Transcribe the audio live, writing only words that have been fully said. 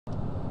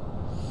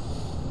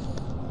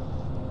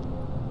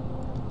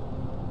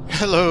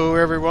Hello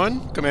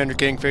everyone, Commander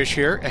Kingfish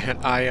here, and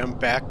I am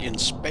back in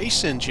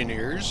Space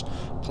Engineers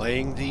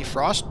playing the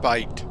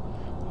Frostbite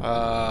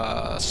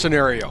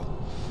scenario.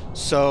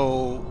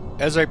 So,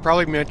 as I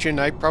probably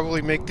mentioned, I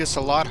probably make this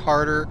a lot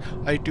harder.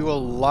 I do a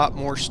lot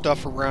more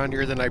stuff around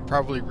here than I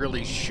probably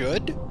really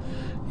should.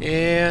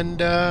 And,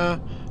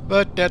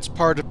 but that's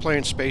part of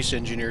playing Space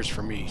Engineers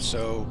for me.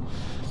 So,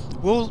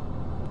 we'll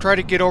try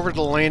to get over to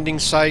the landing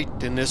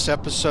site in this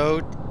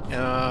episode.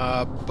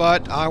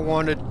 But I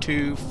wanted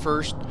to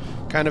first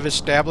kind of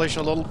establish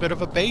a little bit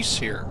of a base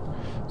here.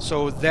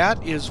 So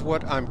that is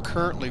what I'm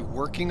currently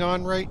working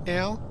on right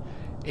now.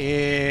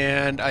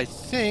 And I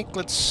think,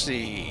 let's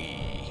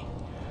see,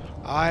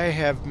 I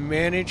have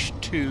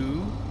managed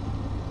to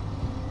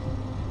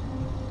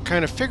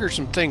kind of figure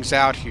some things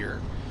out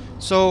here.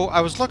 So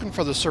I was looking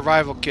for the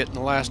survival kit in the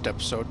last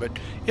episode, but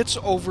it's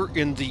over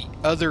in the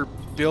other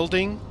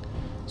building.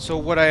 So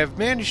what I have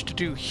managed to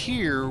do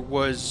here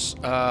was,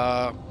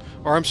 or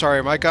I'm sorry,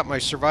 I got my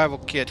survival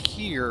kit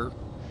here,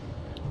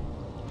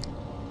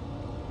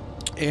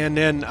 and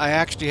then I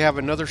actually have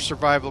another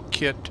survival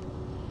kit,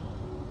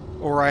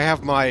 or I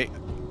have my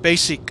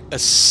basic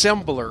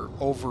assembler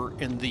over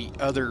in the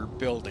other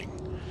building.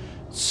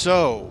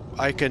 So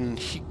I can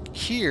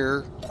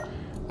here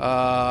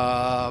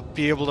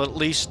be able to at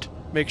least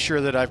make sure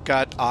that I've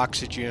got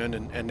oxygen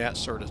and that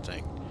sort of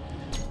thing.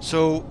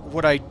 So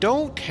what I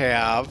don't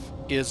have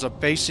is a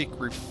basic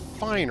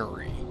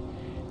refinery.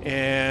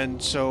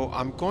 And so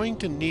I'm going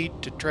to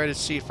need to try to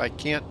see if I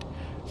can't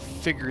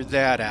figure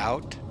that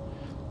out.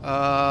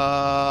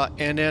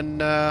 And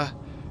then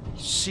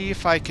see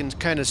if I can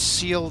kind of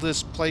seal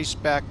this place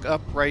back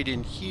up right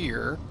in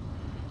here.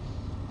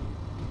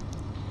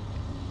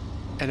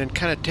 And then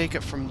kind of take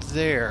it from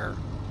there.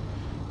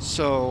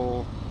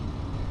 So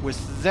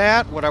with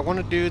that, what I want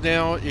to do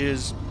now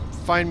is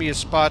find me a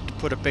spot to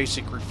put a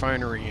basic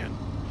refinery in.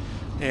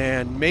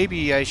 And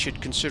maybe I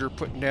should consider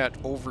putting that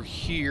over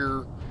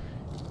here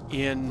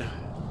in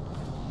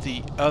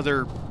the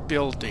other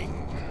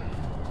building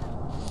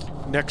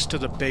next to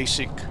the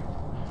basic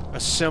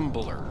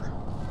assembler.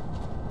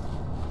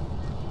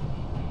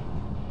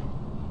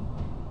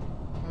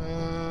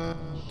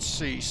 Let's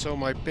see, so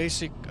my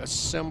basic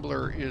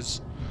assembler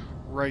is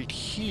right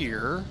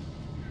here,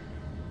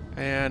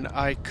 and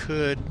I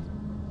could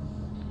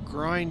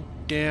grind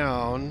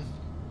down.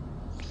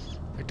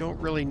 I don't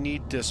really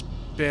need this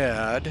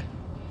bed.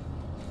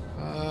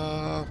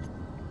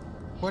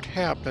 What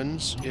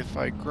happens if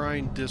I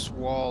grind this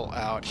wall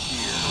out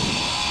here?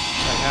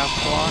 A half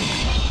block?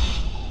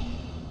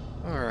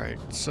 Alright,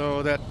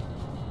 so that...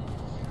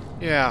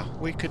 yeah,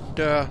 we could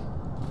do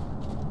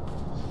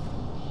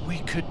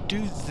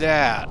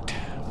that.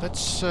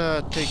 Let's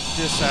take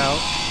this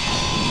out.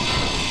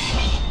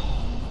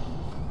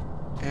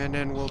 And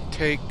then we'll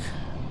take...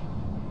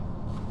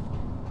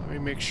 let me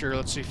make sure,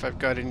 let's see if I've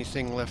got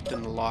anything left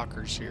in the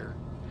lockers here.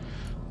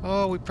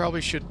 Oh, we probably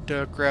should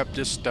grab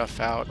this stuff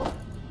out.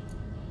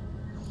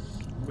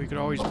 We could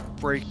always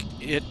break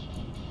it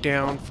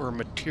down for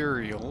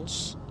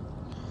materials.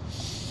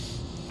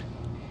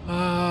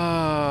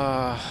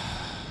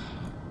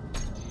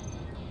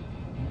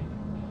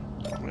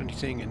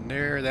 Anything in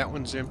there? That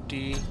one's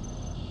empty.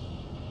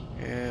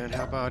 And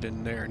how about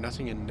in there?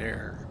 Nothing in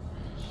there.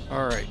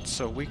 Alright,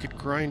 so we could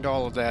grind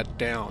all of that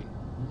down.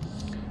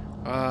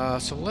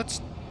 So let's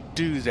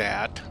do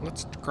that.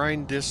 Let's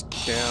grind this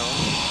down.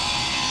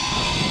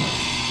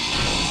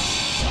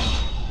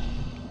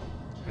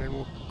 And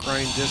we'll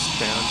grind this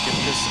down, get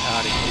this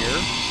out of here.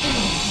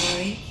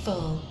 Inventory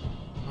full.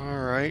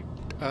 Alright,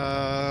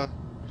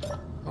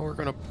 we're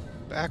gonna,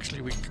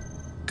 actually we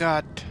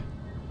got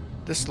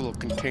this little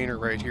container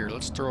right here.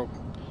 Let's throw,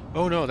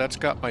 oh no, that's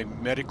got my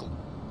medical,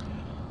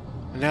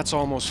 and that's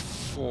almost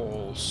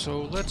full.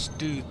 So let's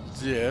do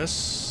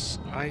this.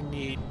 I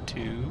need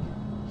to,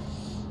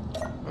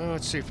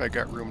 let's see if I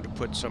got room to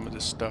put some of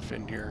this stuff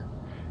in here.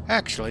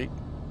 Actually,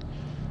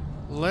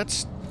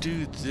 let's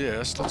do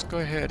this. Let's go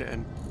ahead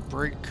and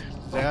break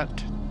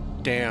that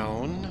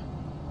down.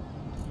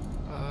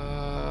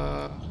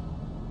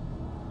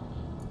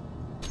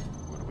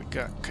 What do we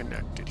got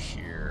connected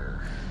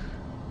here?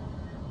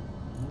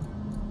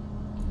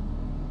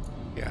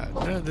 Yeah,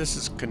 none of this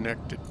is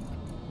connected.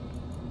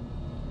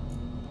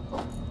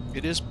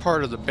 It is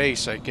part of the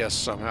base, I guess,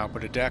 somehow,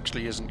 but it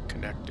actually isn't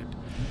connected.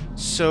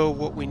 So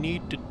what we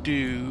need to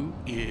do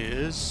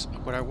is,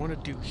 what I want to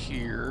do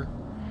here,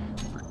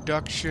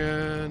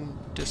 production,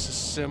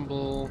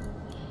 disassemble.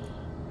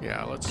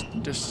 Yeah, let's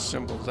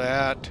disassemble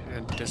that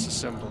and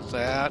disassemble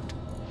that.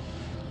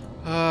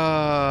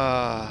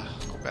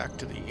 Go back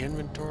to the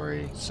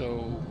inventory.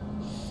 So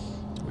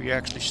we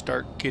actually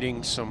start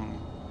getting some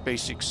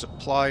basic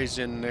supplies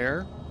in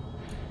there.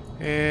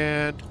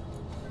 And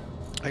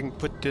I can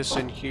put this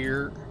in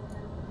here,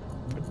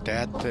 put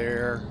that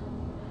there,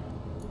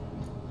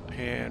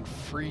 and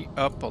free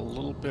up a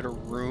little bit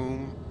of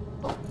room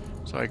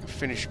so I can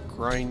finish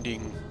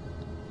grinding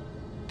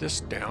this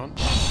down.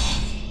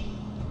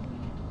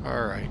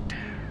 Alright.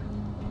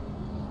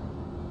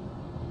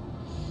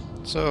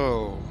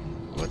 So,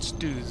 let's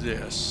do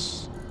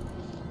this.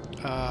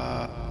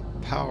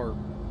 Power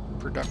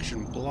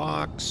production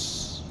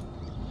blocks,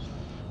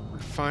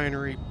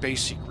 refinery,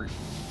 basic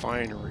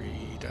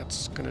refinery.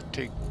 That's gonna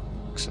take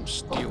some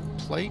steel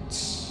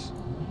plates,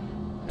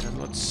 and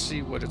let's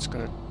see what it's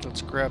gonna.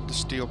 Let's grab the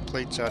steel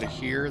plates out of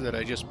here that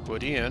I just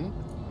put in.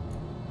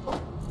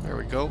 There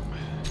we go.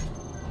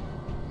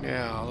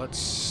 Now let's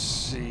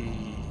see.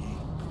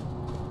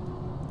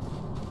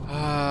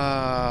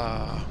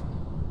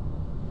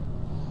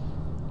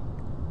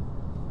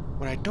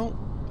 When I don't.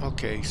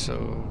 Okay, so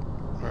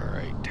all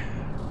right.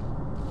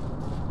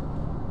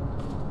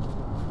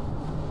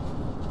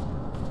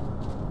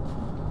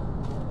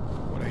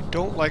 What I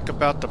don't like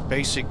about the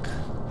basic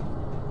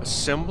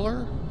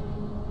assembler,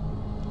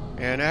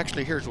 and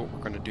actually here's what we're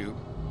going to do.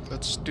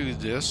 Let's do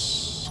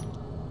this.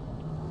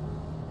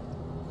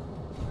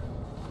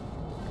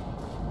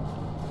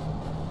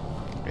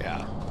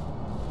 Yeah.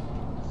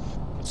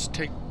 Let's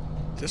take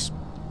this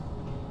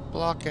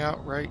block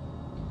out right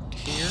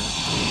here.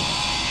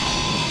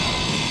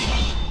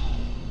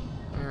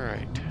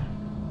 Alright.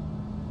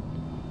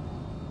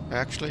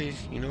 Actually,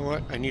 you know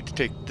what? I need to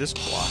take this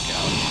block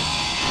out.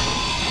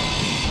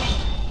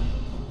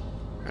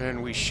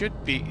 And we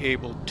should be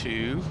able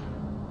to...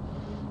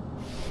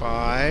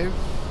 5...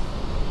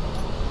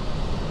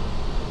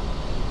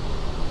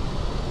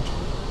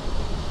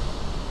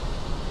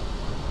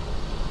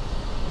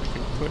 We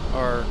can put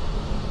our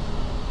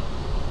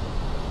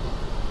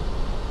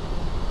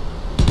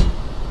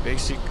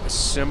basic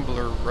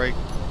assembler right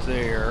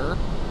there.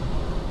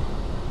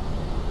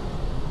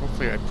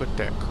 Hopefully I put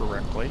that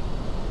correctly.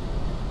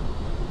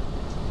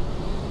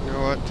 You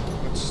know what?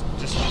 Let's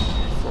just,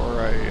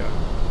 before I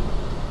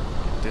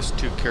get this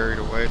too carried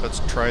away, let's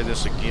try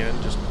this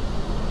again, just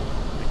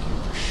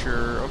making for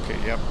sure. Okay,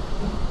 yep.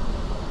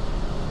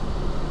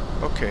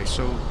 Okay,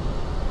 so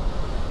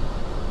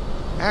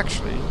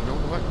actually, you know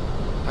what?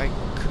 I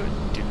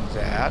could do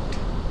that.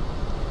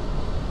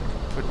 I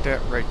could put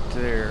that right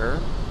there.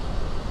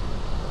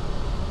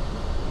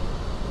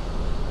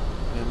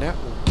 And that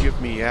will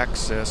give me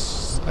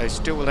access. I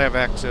still will have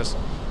access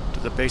to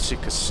the basic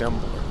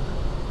assembler.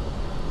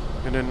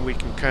 And then we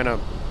can kind of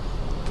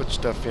put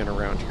stuff in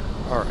around here.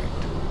 Alright.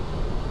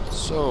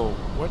 So,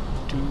 what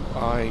do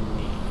I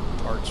need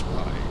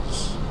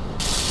parts-wise?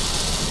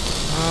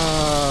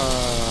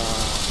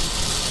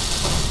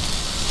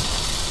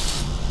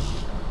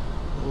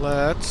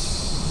 Let's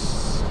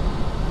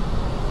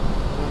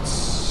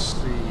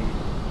see.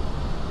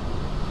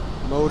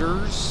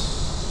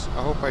 Motors.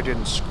 I hope I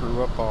didn't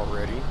screw up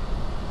already.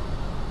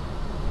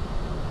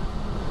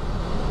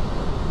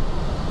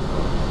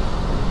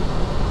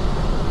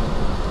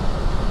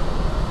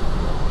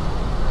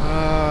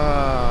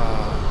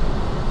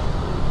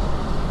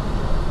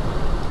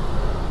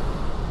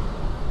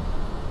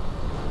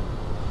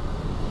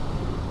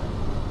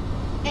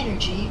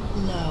 Energy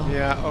low.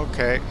 Yeah,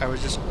 okay. I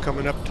was just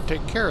coming up to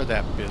take care of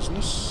that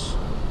business.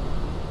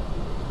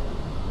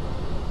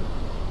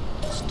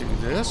 Let's do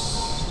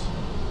this.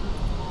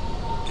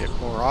 Get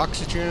more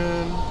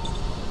oxygen.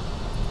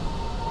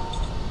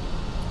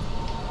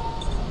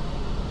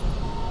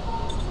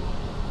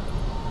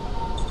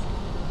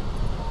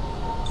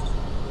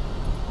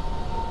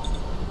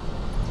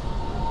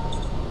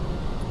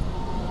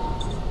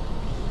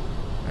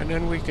 And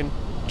then we can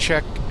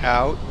check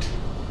out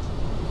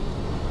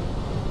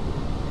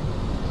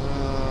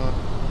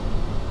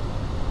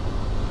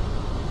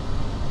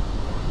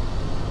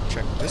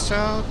this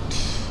out.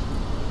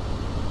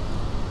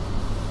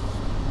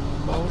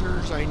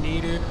 Motors I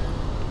needed.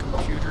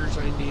 Computers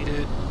I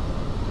needed.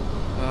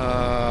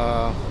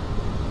 I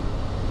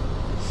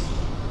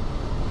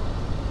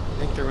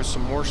think there was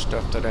some more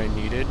stuff that I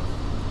needed.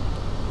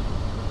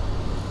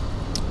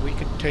 We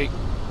could take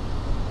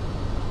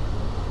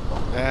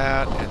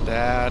that and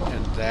that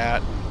and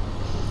that.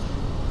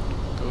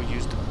 Go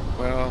use the...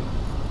 well,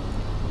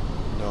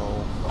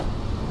 no.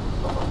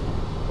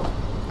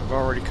 I've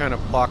already kind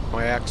of blocked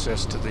my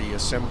access to the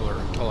assembler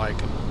until I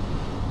can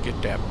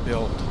get that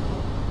built.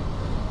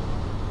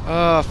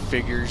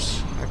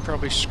 Figures. I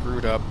probably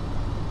screwed up.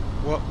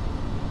 Well,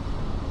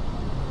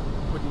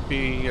 wouldn't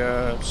be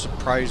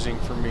surprising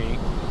for me.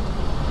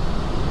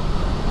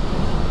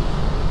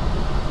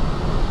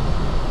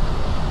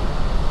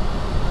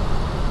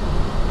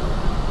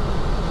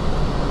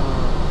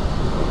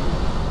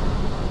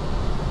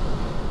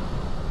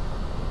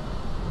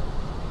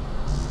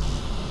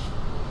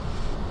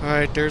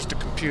 Alright, there's the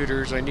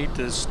computers. I need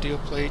the steel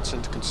plates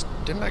and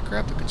didn't I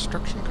grab the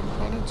construction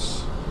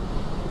components?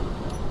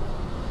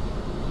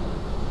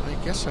 I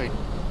guess I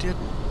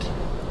didn't.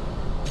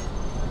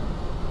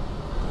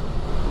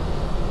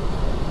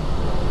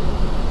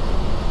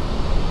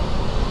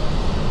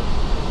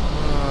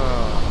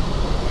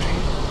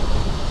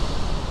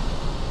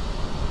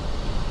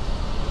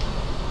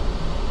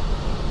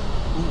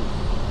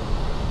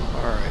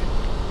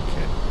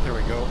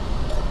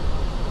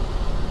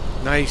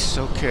 Nice,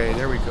 okay,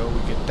 there we go. We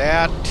get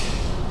that.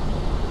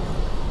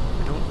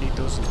 We don't need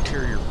those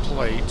interior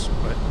plates,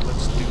 but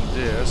let's do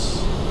this.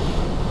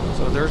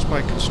 So there's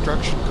my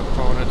construction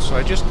component. So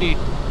I just need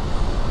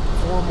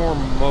 4 more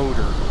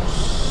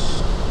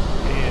motors.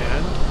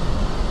 And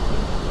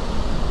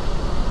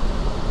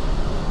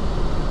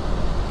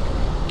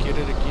get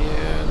it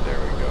again. There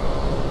we go.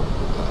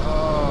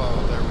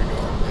 Oh, there we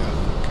go. Yeah,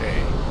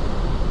 okay.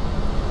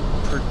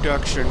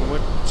 Production.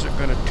 What's it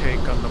going to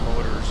take on the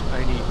motors?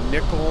 I need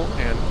nickel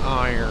and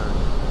iron.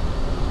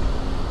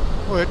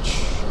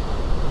 Which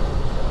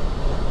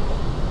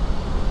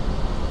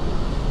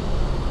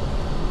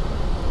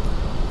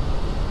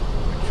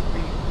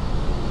we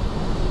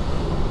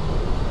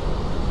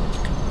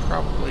can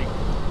probably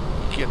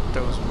get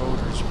those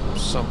motors from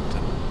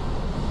something.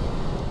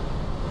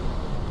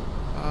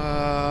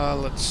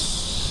 Let's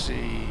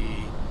see.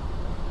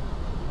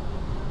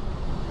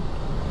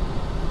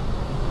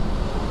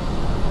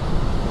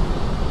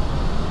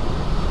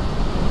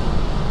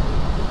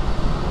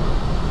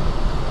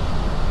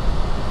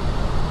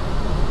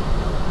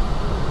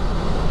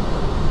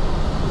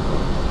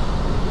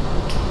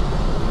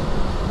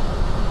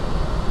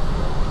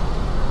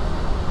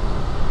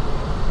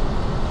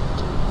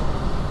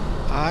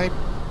 I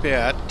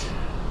bet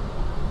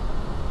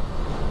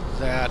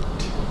that...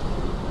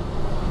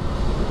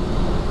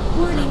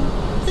 Warning.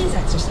 Please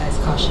exercise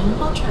caution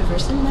while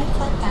traversing my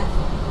flight path.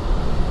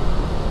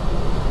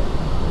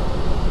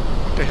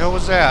 What the hell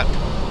was that?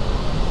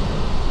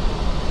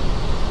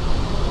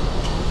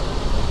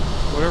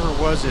 Whatever it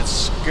was, it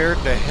scared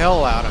the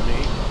hell out of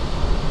me.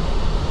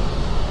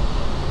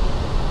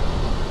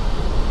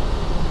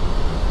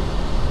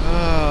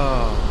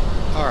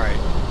 Oh, alright.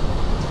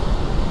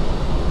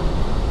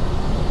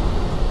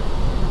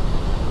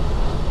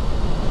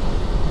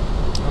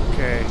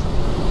 Okay.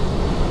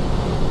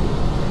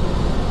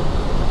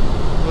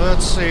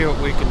 Let's see what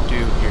we can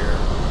do here.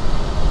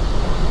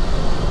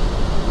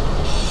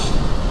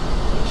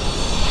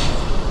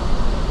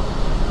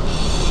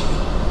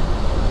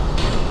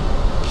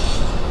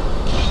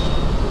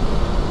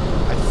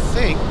 I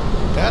think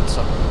that's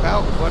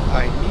about what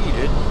I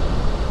needed.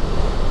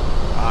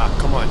 Ah,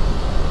 come on.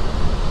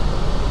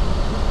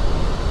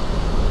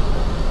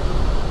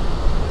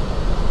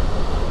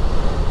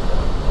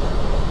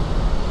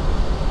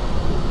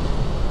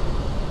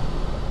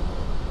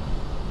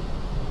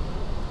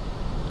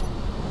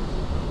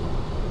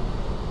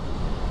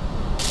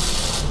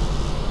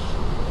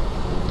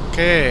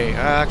 Okay,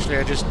 actually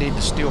I just need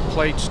the steel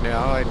plates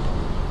now.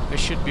 I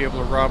should be able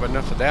to rob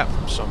enough of that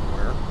from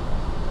somewhere.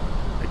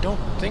 I don't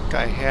think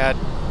I had...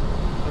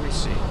 Let me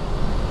see.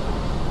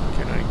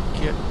 Can I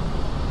get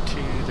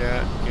to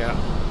that? Yeah.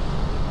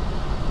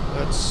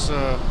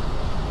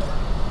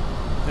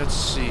 Let's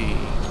see.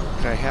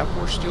 Did I have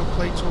more steel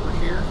plates over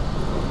here?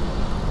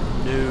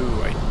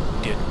 No, I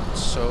didn't.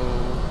 So...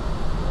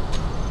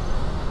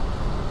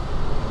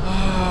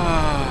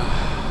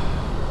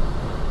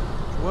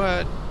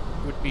 what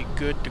would be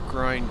good to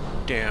grind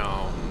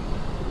down?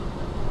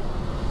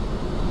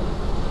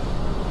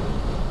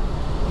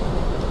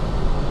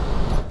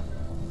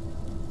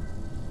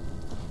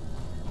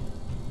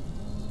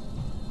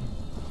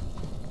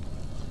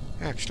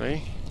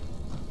 Actually,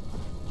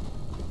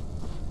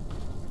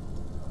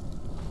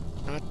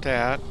 not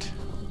that.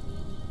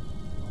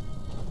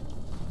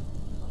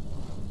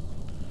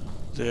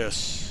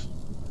 This.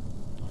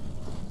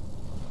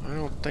 I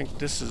don't think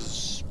this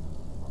is...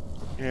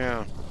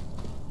 yeah.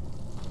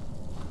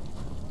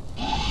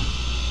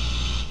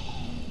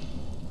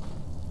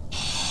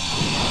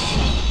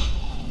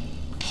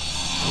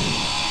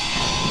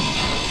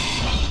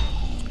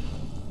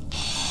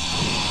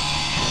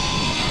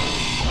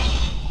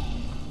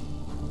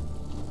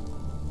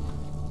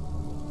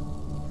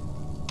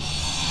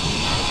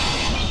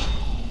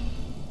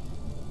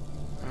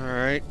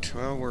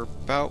 Well, we're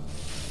about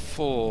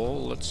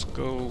full. Let's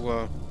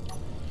go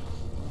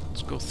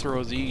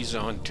throw these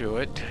onto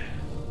it.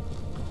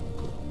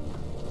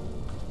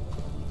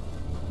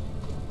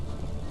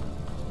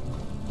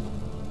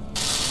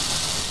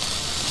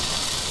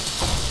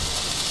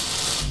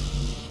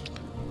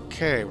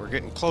 Okay, we're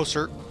getting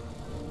closer.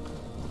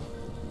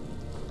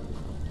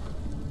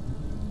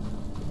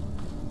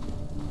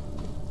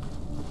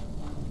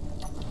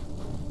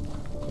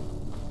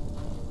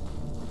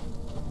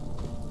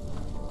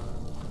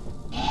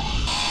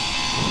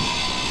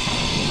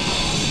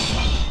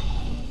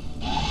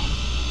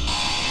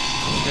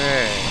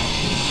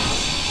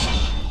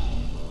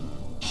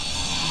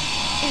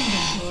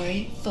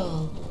 Inventory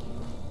full.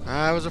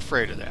 I was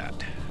afraid of that.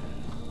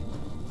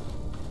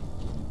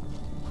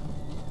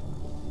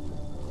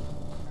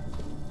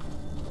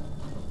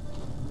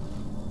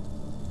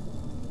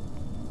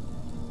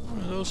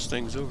 What are those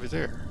things over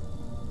there?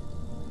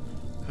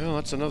 Well,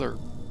 that's another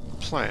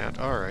plant.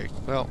 Alright,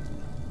 well.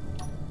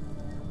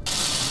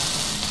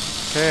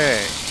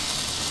 Okay.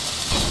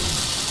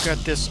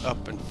 Got this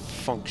up and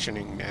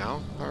functioning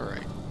now.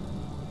 Alright.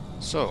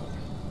 So,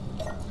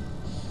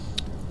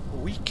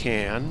 we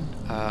can,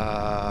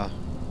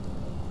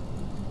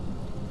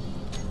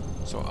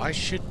 so I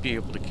should be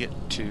able to get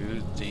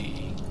to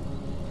the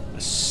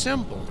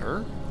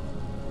assembler,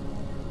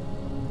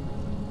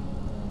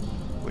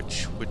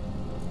 which would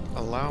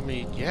allow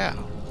me, yeah,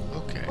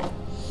 okay.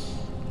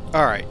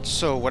 Alright,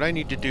 so what I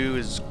need to do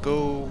is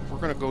we're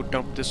going to go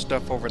dump this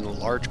stuff over in the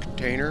large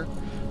container,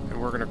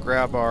 and we're going to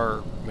grab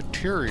our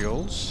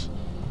materials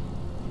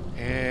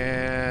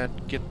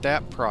and get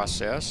that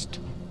processed,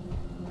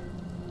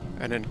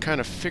 and then kind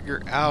of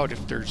figure out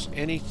if there's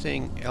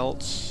anything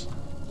else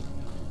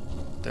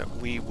that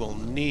we will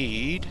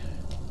need.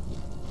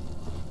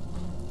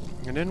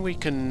 And then we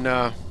can,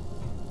 I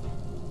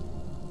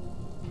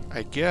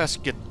guess,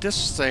 get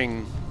this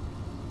thing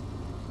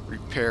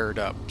repaired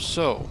up.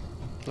 So,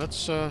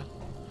 let's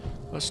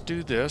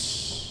do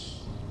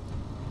this.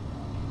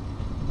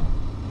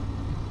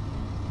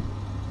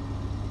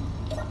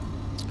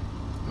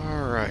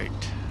 Alright,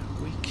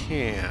 we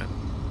can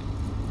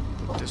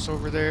put this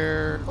over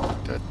there,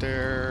 put that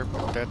there,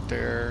 put that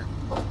there,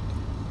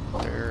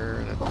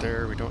 there, that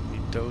there. We don't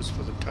need those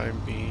for the time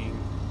being.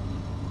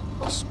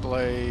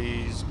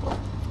 Displays,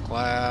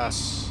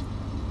 glass,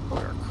 put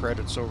our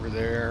credits over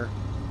there,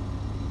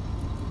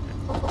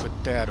 and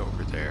put that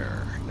over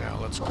there. Now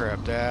let's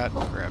grab that,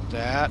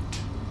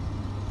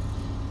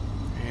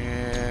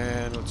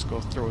 and let's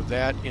go throw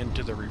that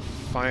into the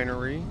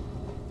refinery.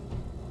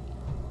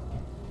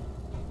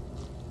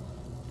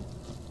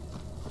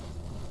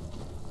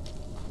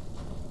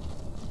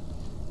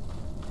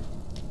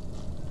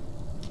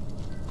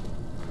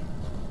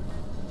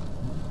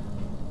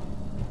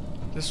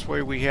 This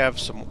way we have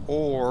some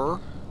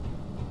ore.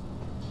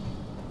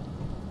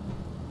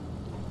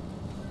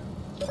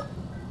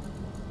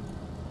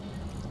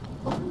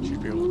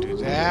 Should be able to do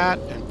that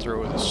and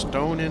throw the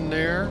stone in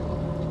there.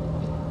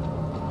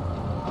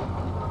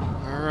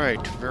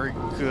 Alright, very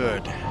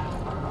good.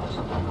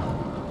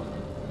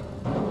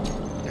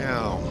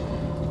 Now,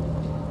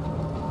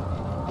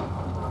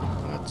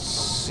 let's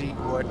see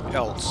what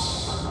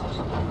else.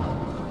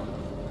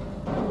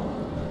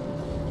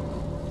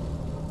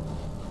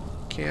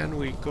 Can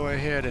we go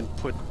ahead and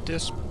put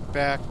this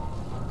back?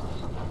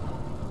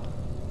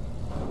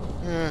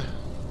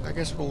 I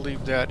guess we'll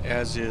leave that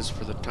as is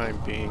for the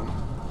time being.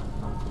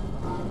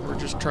 We're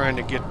just trying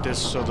to get this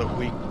so that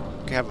we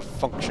have a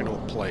functional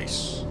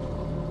place.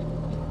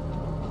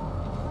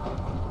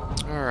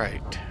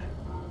 Alright.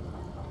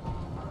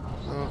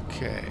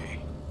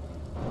 Okay.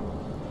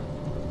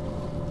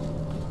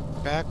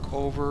 Back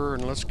over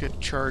and let's get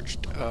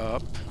charged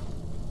up.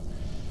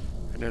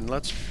 And then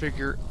let's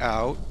figure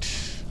out...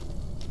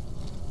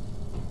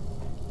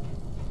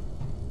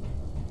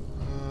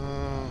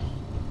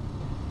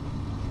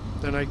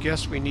 then I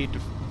guess we need to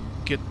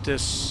get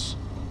this...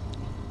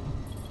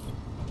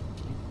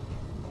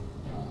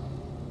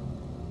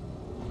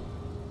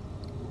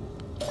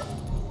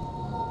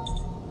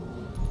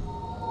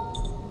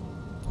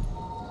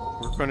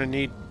 we're going to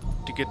need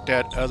to get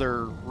that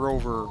other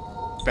rover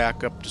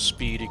back up to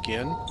speed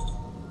again.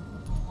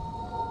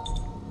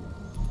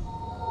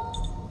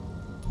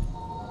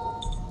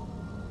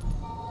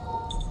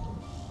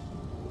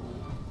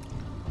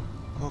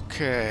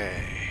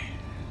 Okay.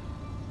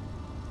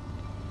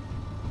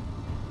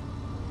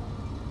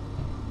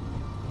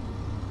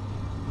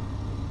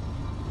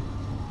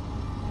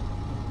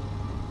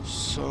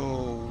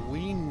 So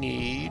we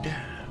need,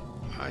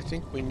 I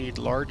think we need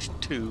large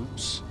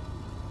tubes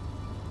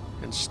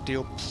and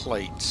steel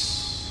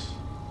plates.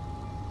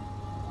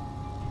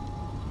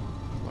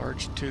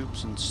 Large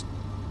tubes and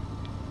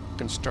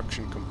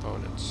construction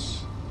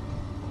components.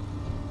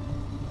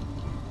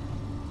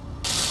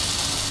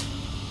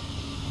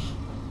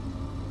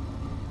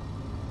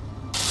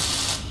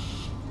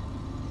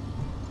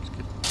 Let's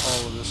get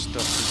all of this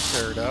stuff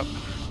repaired up.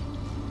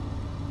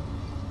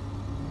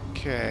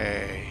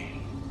 Okay.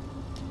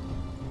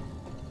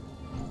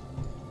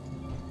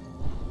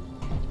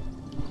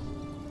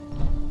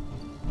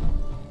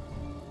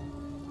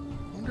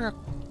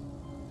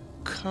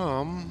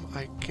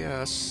 I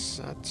guess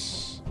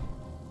that's...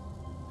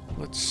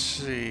 let's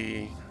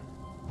see.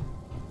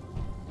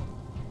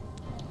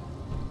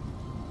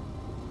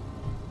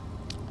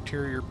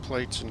 Interior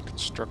plates and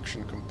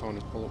construction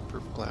components,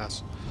 bulletproof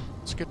glass.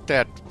 Let's get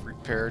that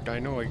repaired. I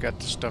know I got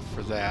the stuff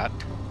for that.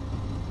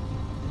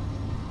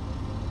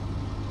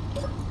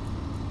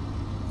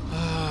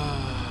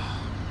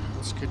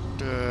 Let's get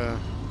 10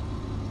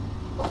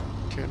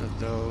 of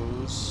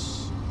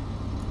those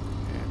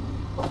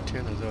and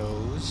 10 of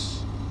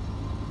those.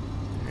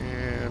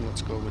 And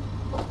let's go with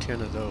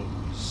 10 of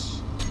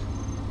those.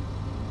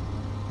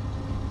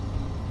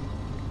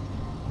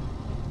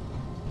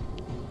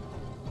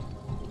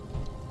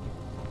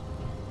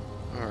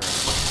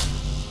 Alright.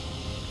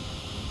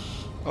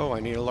 Oh, I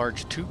need a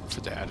large tube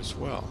for that as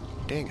well.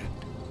 Dang it.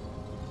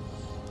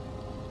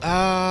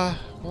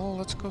 Well,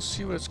 let's go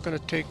see what it's going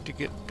to take to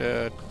get,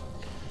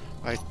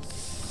 I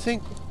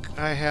think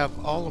I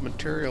have all the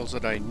materials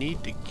that I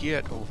need to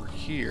get over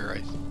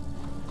here.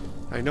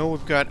 I know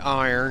we've got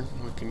iron.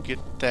 We can get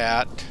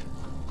that.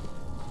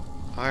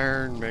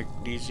 Iron,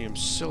 magnesium,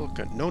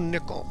 silicon. No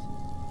nickel.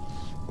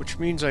 Which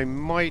means I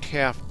might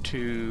have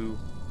to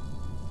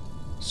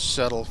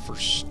settle for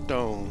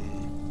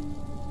stone.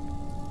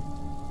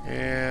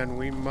 And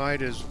we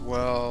might as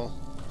well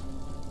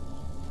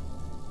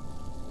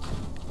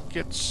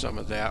get some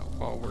of that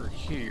while we're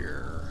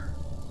here.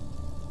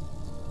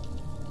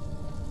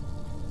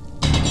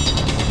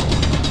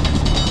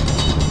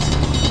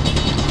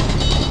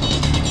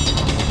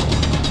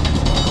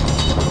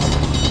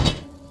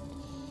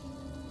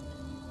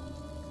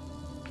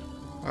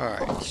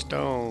 Alright,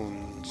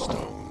 stone,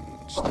 stone,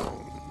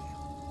 stone.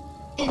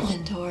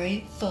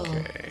 Inventory full.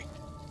 Okay.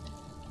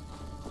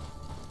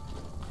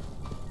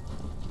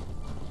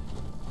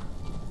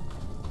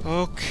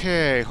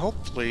 Okay,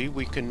 hopefully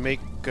we can make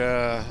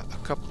a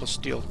couple of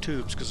steel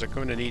tubes, because I'm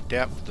going to need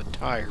that for the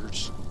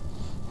tires.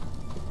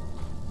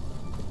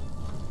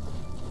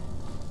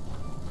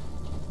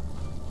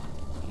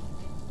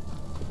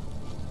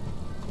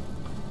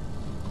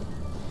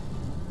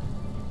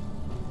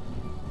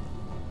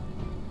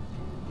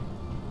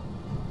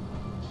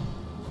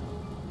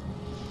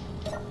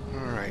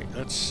 Alright,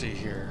 let's see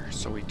here.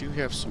 So we do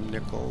have some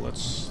nickel.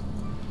 Let's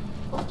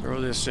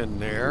throw this in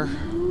there.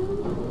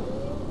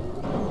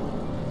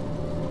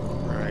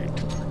 Right,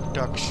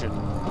 production.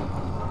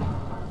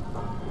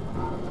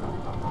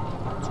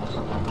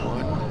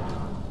 One.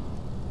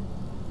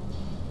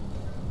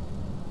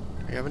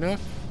 Do we have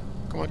enough?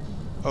 Come on.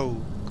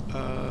 Oh,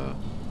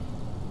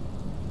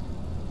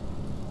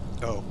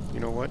 oh, you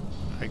know what?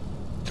 I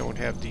don't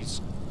have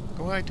these.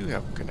 Oh, I do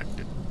have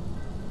connected.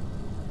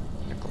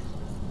 Nickel.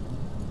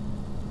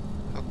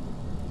 How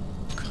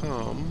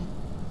come?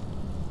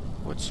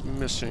 What's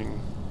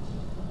missing?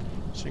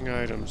 Missing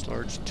items,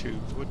 large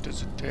tubes. What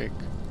does it take?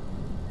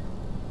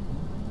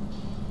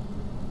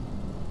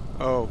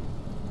 Oh.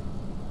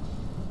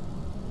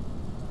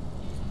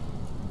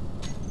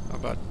 How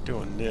about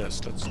doing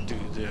this? Let's do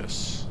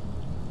this.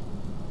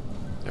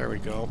 There we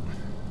go.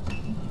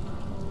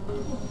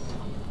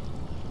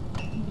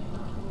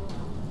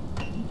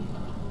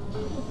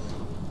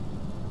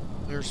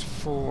 There's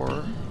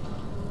 4.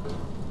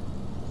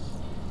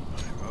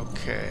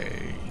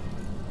 Okay.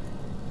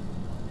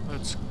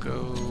 Let's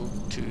go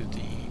to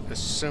the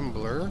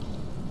assembler.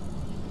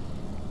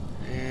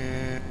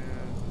 And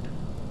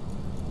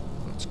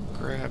let's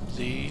grab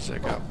these. I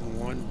got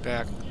one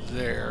back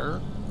there.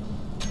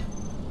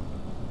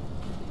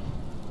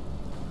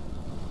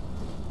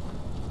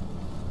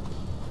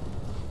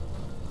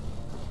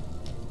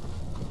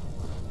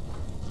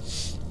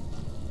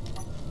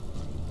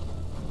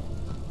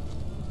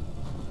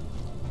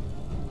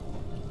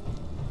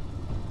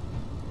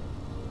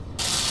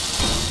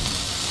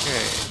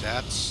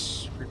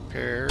 That's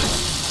repaired.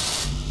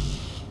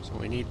 So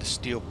we need the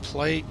steel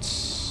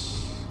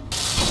plates.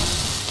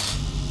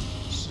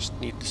 Just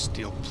need the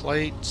steel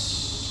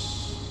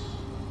plates.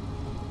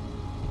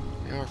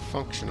 They are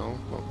functional.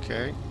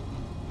 Okay.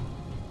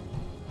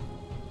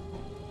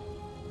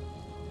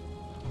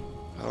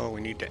 Oh,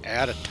 we need to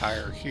add a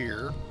tire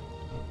here.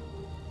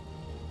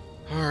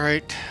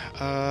 Alright.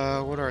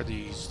 What are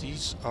these?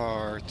 These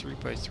are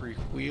 3x3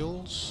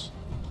 wheels.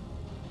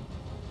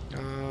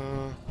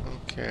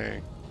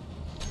 Okay.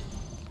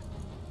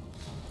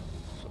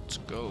 Let's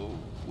go.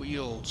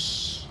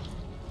 Wheels.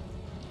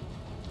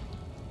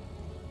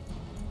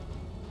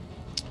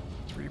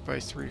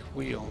 3x3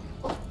 wheel.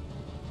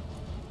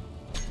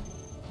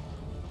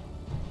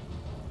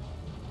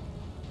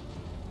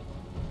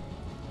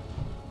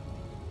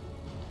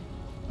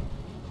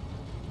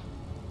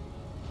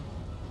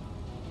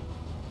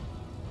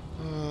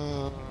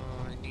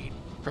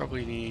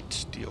 Probably need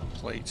steel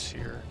plates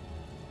here.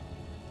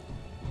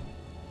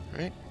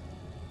 Right?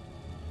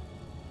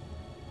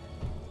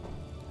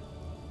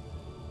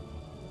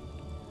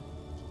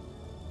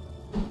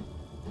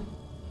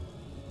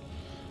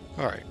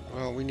 Alright,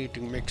 well, we need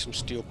to make some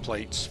steel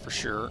plates for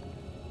sure.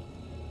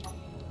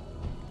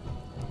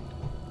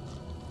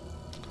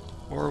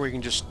 Or we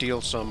can just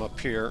steal some up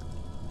here.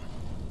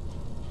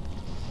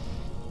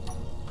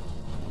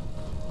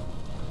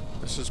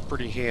 This is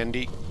pretty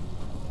handy.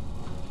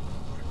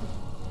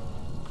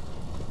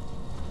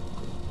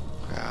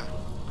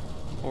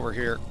 Over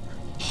here.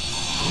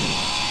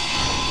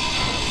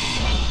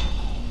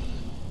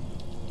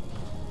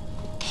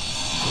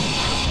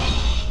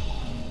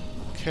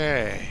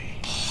 Okay.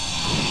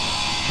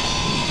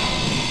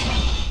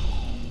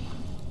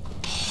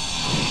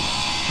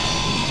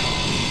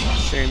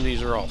 Shame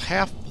these are all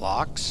half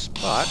blocks,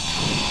 but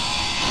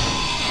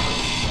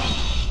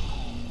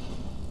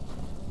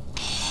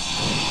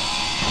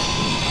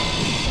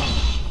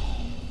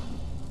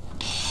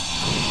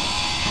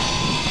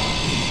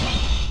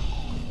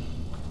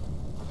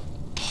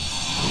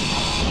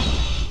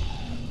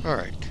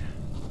alright.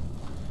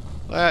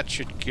 That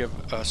should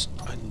give us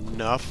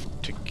enough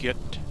to get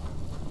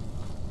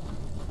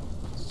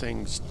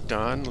things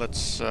done.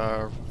 Let's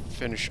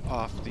finish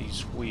off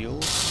these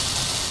wheels.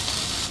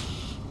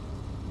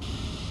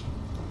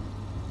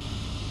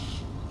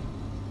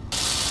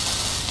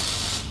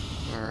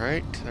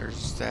 Alright,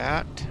 there's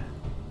that.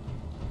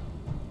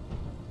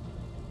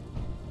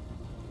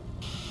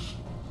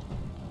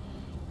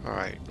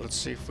 Alright, let's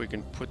see if we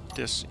can put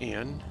this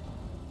in.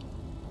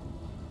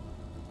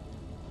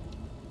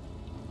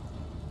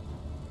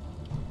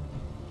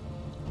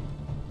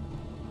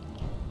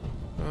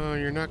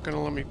 You're not going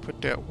to let me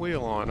put that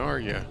wheel on, are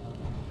you?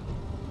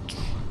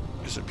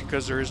 Is it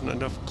because there isn't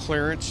enough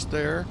clearance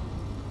there?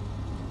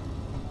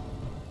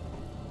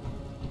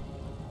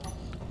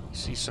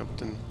 See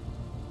something?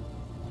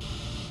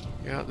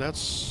 Yeah,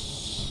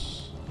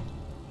 that's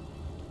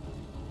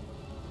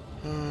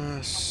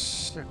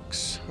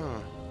 6, huh?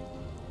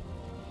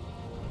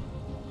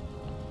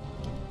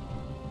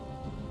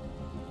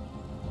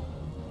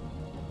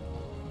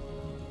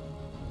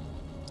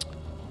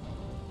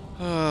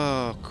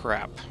 Oh,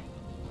 crap.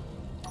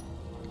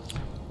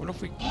 What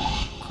if we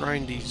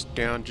grind these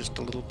down just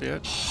a little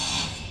bit?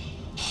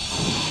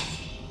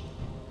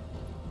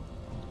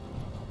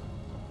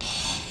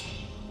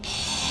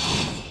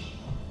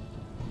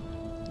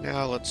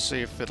 Now let's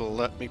see if it'll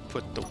let me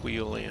put the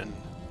wheel in.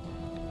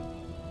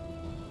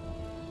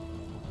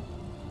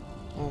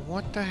 Well,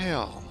 what the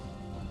hell?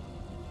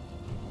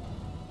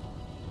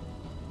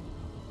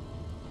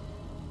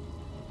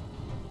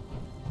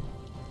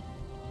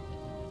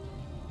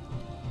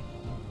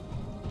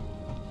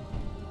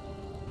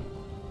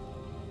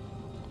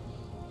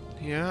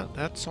 Yeah,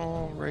 that's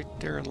all right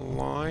there in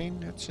line.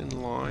 That's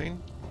in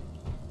line.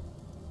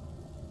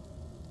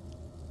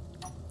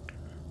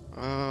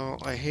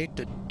 I hate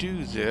to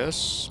do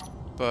this,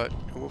 but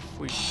if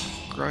we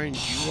grind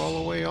you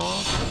all the way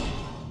off...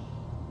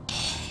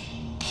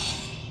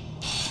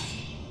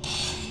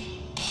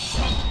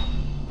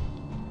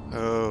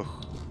 Oh.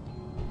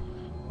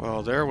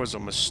 Well, there was a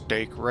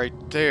mistake right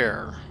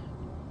there.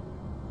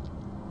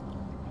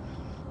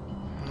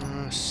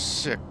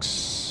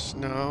 6.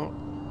 No.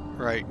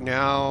 Right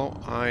now,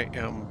 I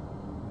am...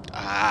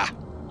 Ah!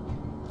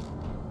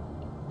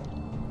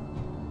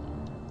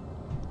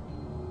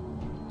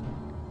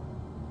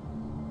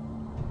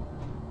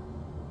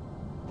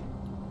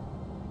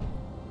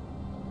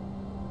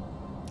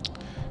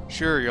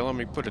 Sure, you'll let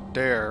me put it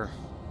there.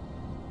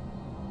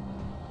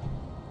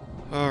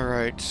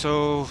 Alright,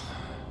 so...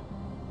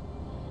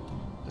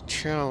 The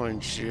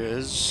challenge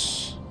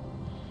is...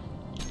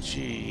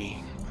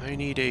 Gee, I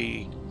need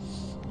a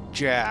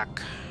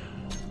jack.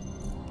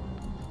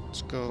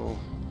 Let's go.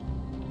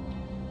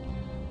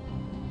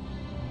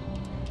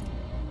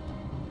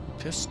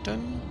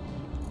 Piston.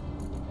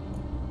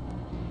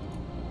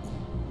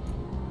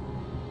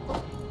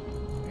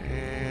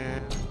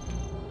 And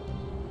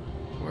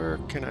where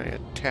can I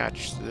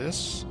attach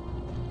this?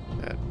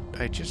 That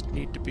I just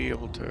need to be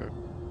able to.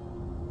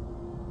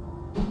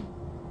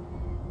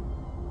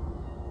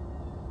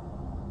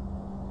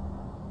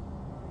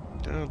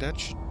 No, that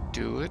should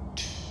do it.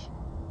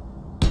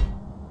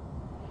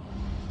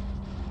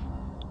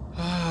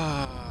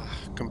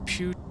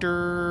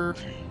 Computer,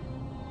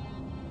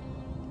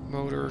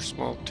 motor,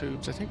 small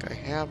tubes. I think I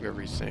have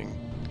everything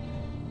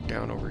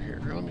down over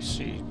here. Let me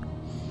see.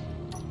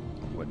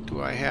 What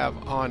do I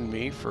have on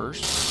me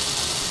first?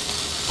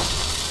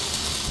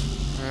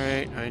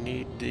 Alright, I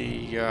need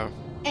the...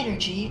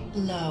 Energy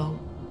low.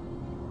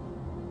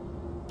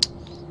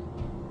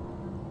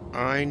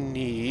 I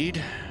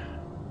need...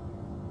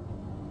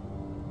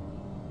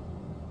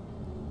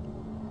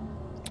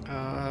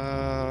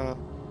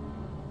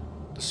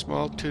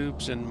 small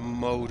tubes and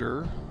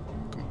motor,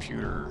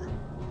 computer.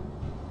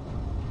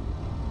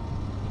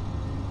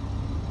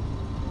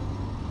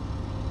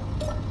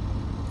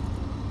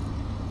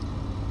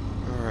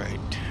 All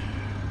right.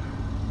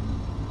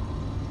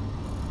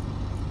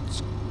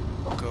 Let's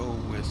go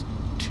with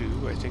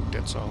 2. I think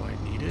that's all I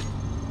needed.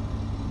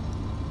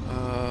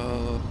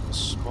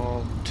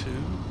 Small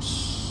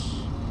tubes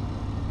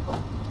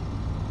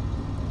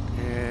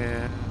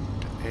and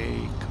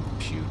a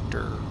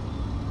computer.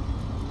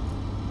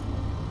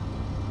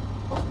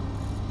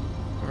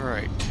 All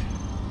right.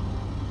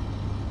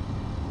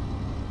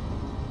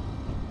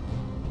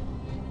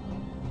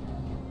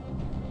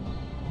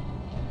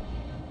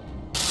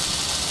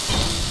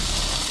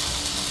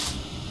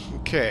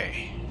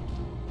 Okay.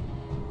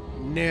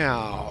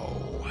 Now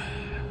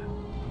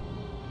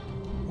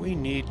we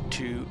need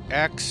to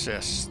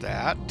access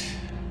that.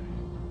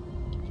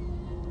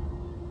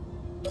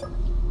 All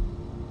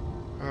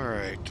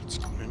right. Let's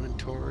go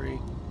inventory,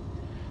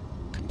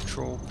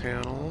 control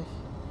panel.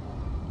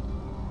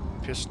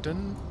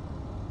 Piston,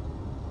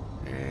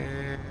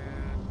 and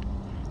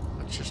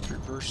let's just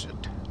reverse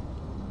it.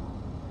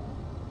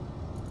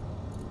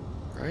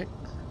 Right,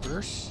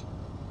 reverse.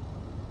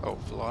 Oh,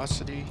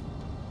 velocity.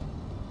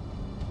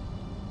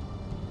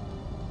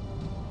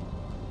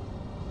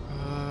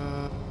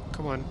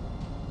 Come on.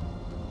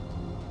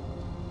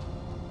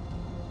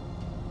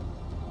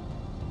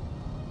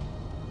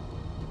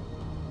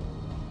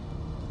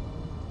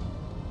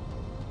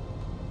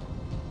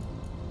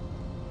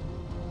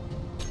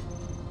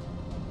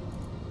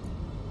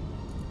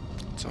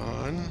 It's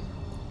on.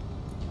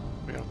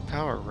 We have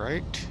power,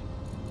 right?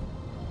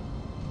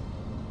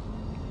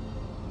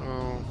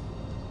 Oh.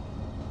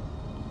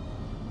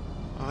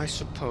 I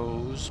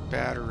suppose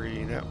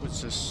battery, that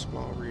was this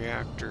small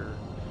reactor.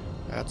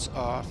 That's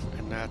off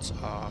and that's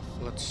off.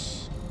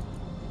 Let's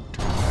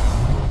turn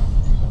that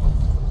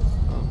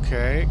on.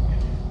 Okay.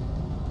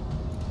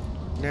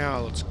 Now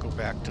let's go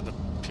back to the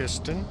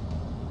piston.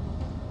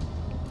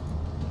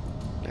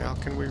 Now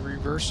can we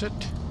reverse it?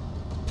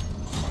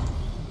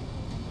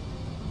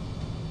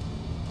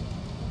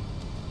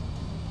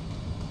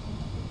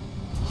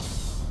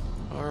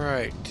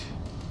 Alright.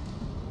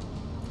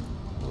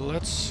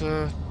 Let's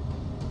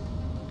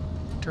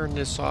turn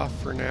this off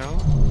for now.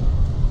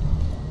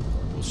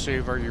 We'll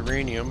save our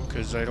uranium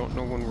because I don't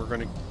know when we're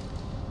going to...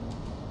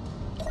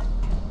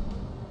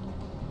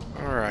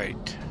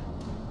 Alright.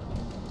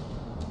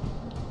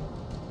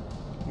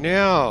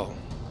 Now,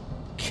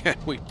 can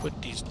we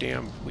put these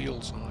damn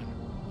wheels on?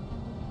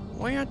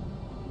 What?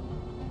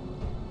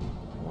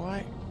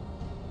 Why?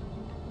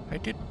 I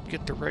did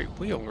get the right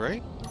wheel,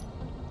 right?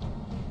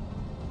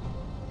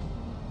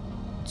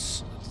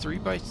 It's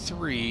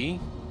 3x3.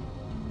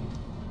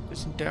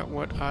 Isn't that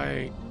what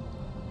I...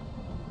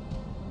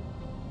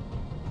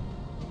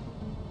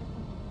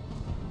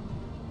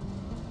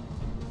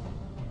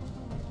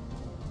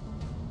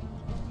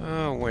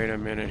 Oh, wait a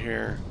minute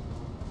here.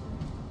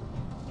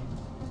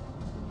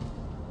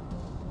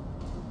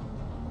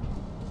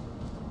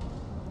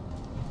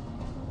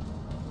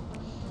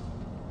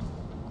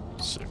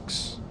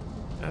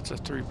 That's a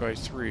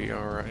 3x3,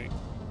 alright.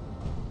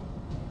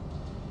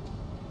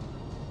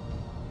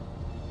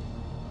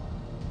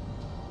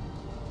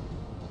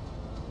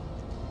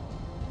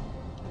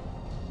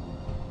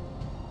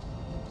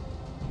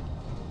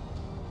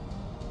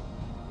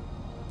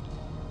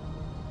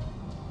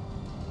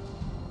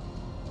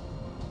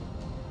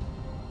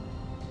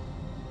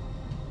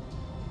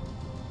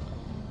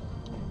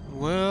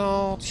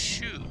 Well,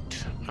 shoot.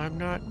 I'm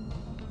not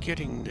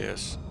getting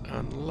this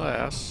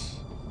unless...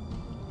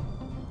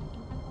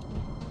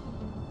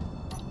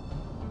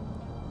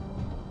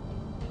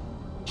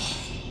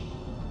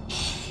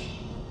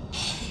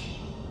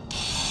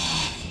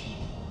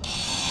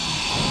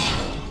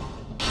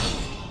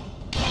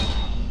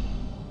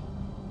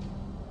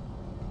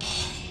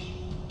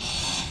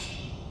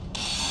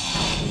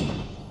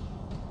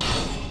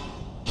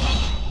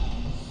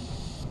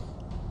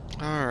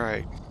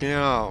 Alright,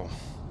 now...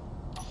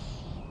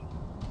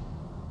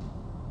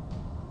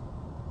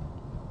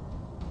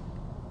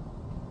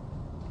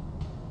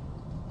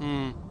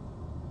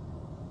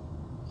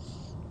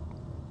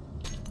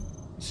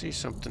 See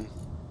something.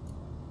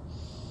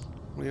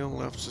 Wheel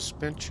left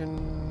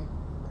suspension.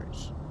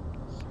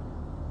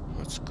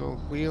 Let's go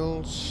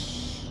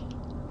wheels.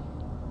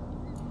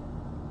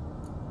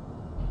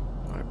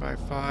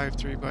 5x5,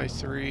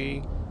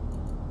 3x3.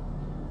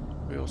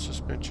 Wheel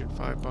suspension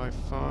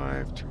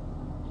 5x5.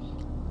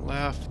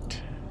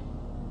 Left.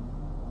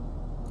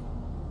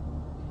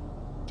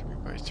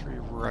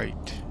 3x3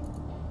 right.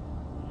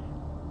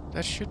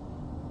 That should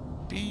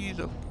be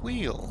the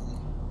wheel.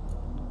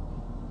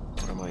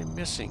 What am I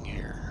missing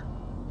here?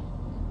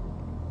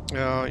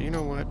 You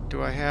know what?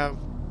 Do I have...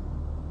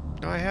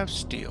 No, I have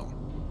steel.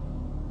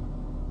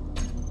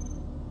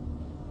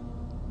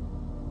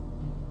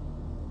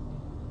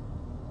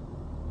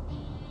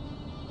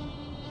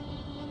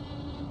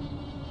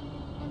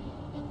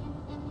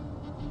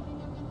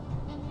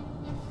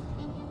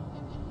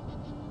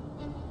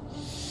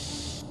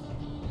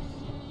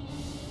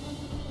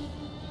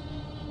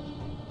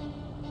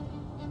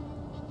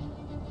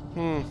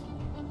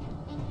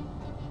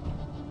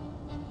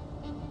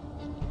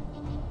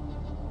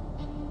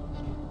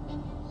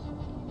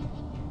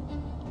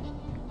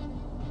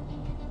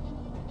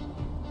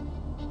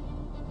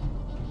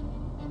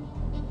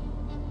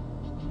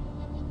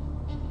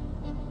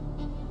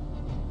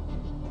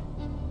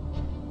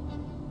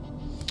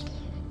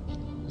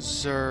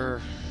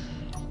 Or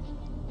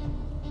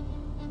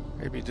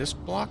maybe this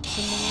block's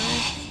in the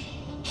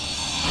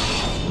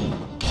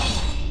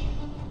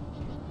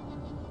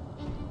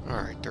way?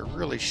 Alright, there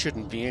really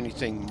shouldn't be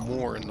anything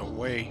more in the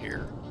way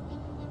here.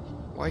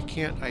 Why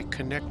can't I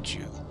connect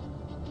you?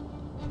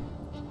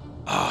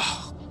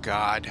 Oh,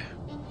 God.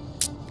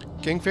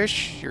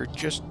 Kingfish, you're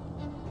just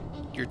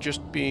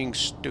being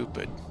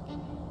stupid.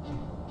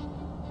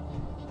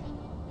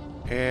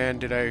 And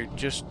did I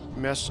just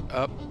mess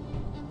up?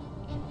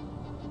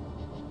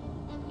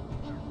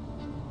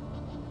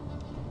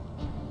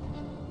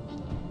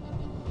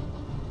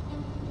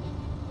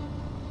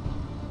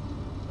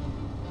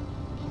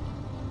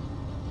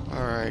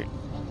 Alright.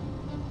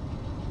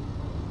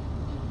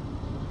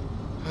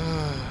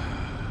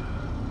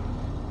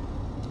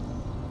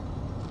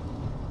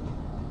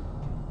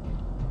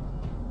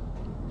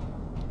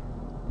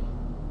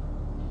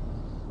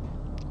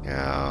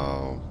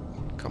 Now,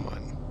 come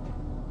on.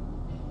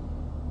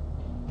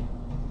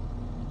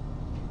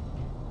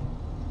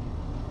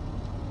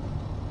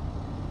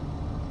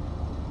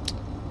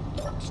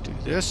 Let's do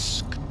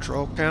this.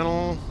 Control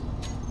panel.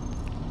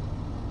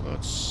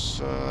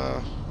 Let's,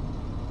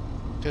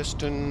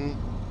 piston.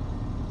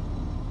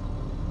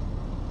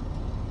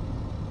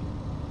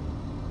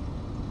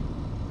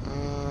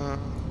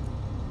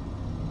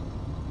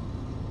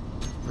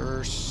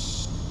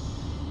 Reverse.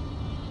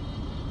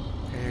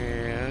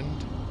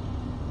 And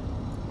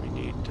we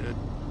need to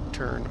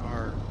turn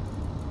our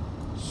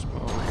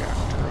small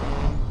reactor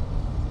on.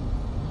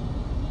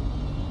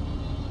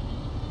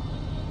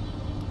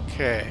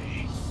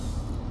 Okay.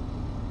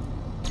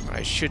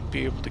 I should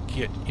be able to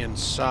get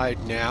inside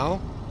now.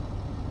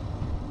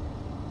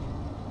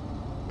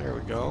 There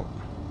we go.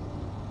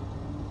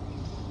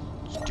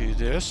 Let's do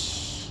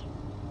this.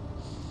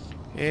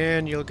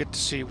 And you'll get to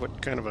see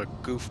what kind of a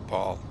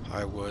goofball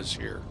I was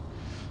here.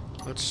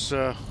 Let's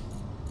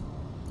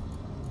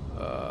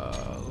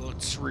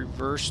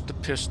reverse the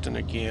piston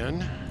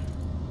again.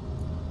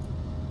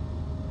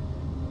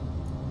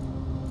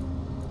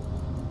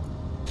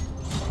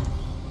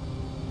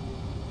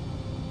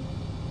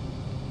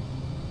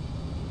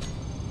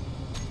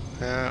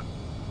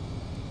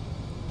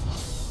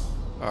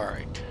 All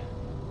right.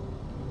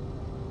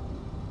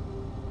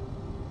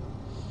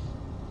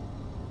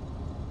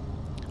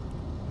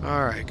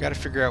 All right, got to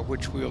figure out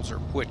which wheels are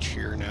which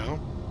here now.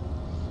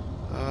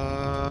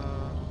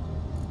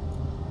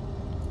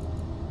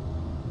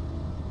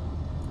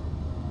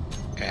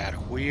 Add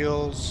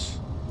wheels.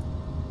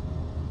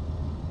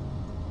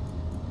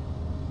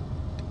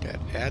 Did that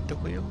add the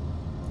wheel?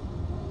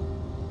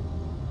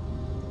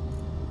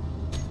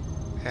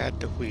 Add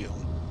the wheel.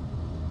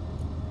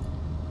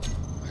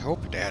 I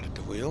hope it added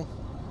the wheel.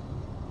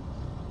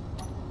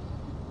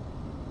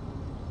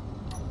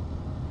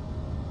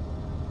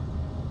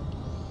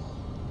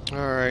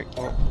 Alright,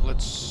 well,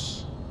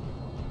 let's...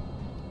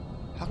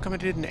 How come it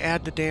didn't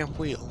add the damn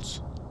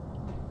wheels?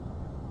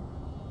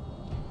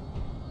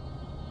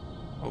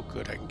 Oh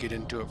good, I can get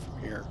into it from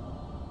here.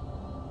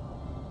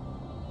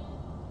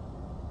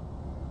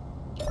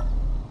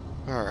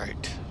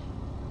 Alright.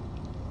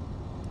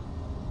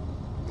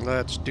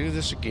 Let's do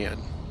this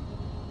again.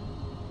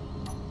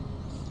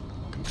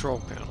 Control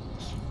panels.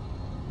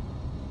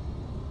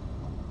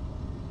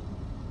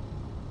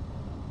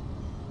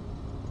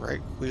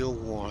 Right wheel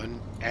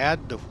 1.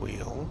 Add the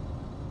wheel.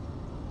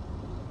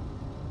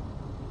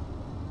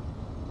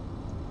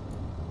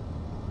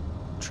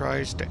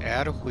 Tries to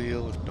add a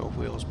wheel if no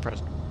wheel is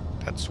present.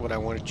 That's what I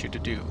wanted you to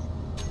do.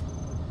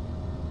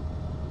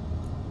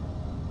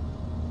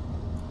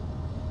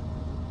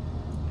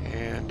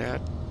 And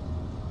that...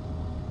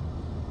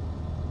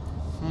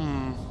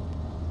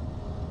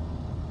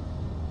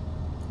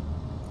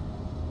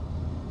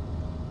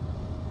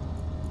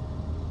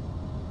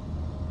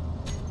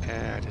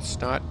 Add. It's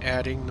not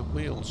adding the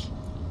wheels.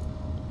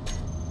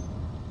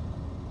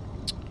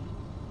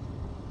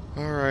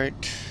 All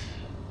right.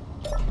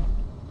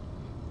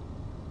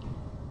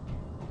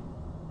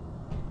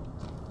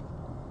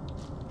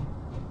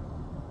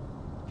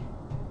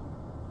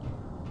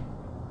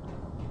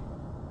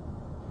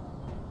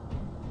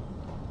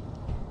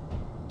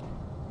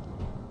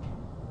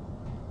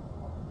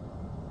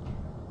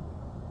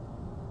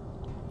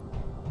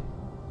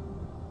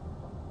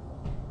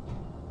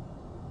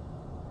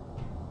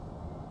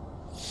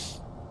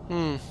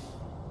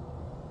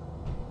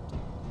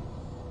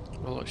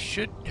 Well, it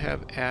should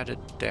have added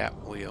that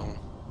wheel.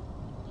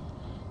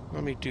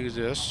 Let me do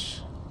this.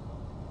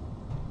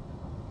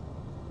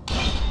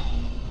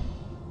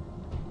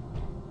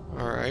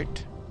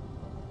 Alright.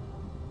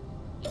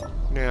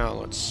 Now,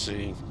 let's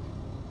see.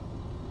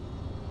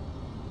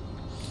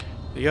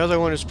 The other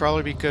one is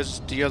probably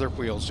because the other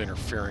wheel's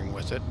interfering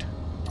with it.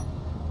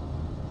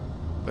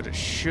 But it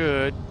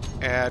should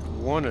add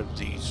one of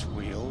these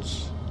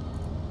wheels.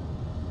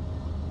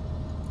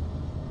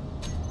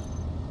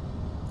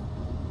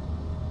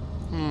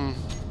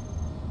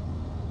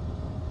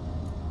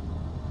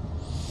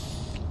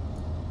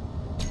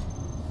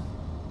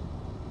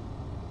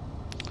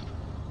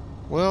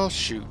 Well,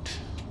 shoot.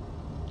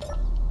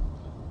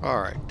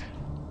 Alright.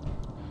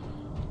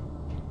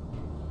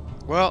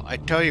 Well, I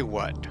tell you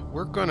what.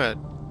 We're gonna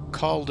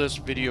call this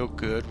video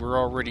good. We're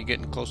already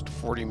getting close to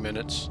 40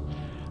 minutes.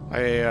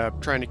 I'm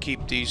trying to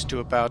keep these to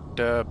about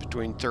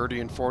between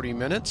 30 and 40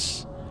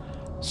 minutes.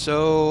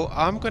 So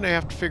I'm going to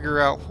have to figure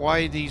out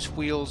why these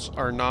wheels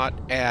are not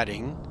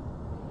adding.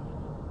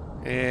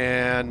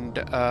 And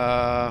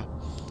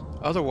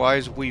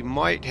otherwise we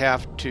might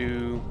have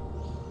to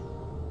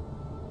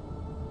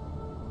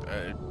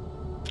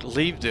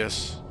leave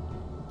this.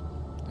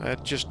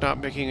 That's just not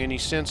making any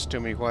sense to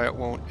me why it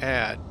won't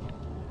add.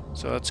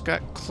 So it's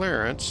got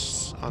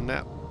clearance on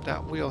that.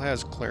 That wheel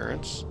has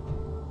clearance.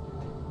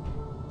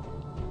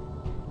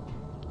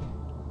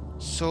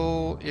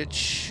 So it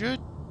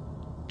should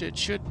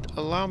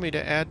allow me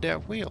to add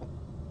that wheel.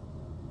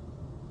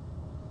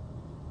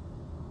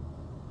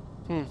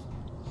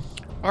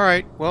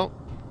 Alright, well,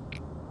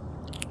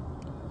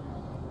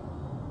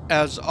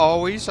 as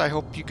always, I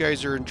hope you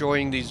guys are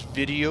enjoying these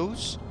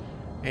videos,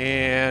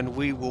 and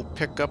we will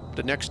pick up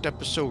the next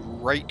episode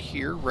right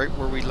here, right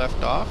where we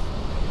left off,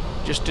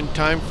 just in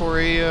time for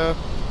a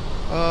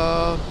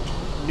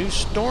new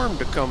storm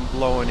to come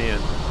blowing in.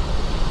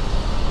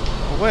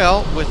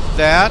 Well, with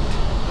that,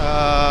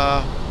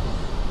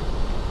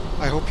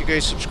 I hope you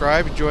guys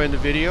subscribe, enjoying the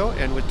video,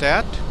 and with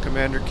that,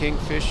 Commander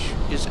Kingfish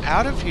is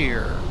out of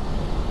here.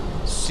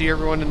 See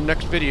everyone in the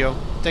next video.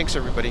 Thanks,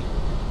 everybody.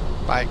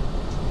 Bye.